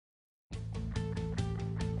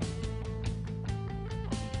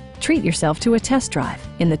Treat yourself to a test drive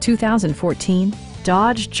in the 2014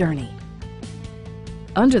 Dodge Journey.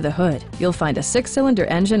 Under the hood, you'll find a 6-cylinder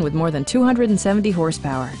engine with more than 270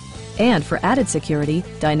 horsepower. And for added security,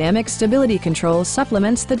 dynamic stability control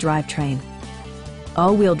supplements the drivetrain.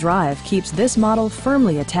 All-wheel drive keeps this model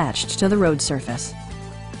firmly attached to the road surface.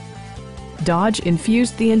 Dodge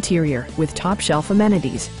infused the interior with top-shelf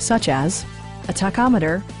amenities such as a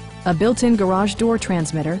tachometer, a built-in garage door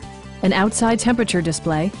transmitter, an outside temperature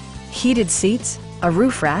display, heated seats, a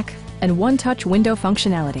roof rack, and one-touch window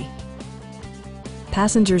functionality.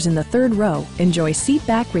 Passengers in the third row enjoy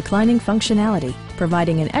seat-back reclining functionality,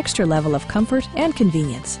 providing an extra level of comfort and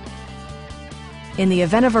convenience. In the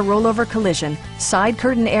event of a rollover collision, side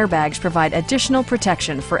curtain airbags provide additional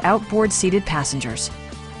protection for outboard seated passengers.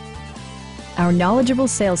 Our knowledgeable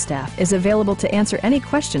sales staff is available to answer any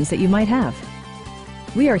questions that you might have.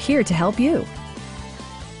 We are here to help you.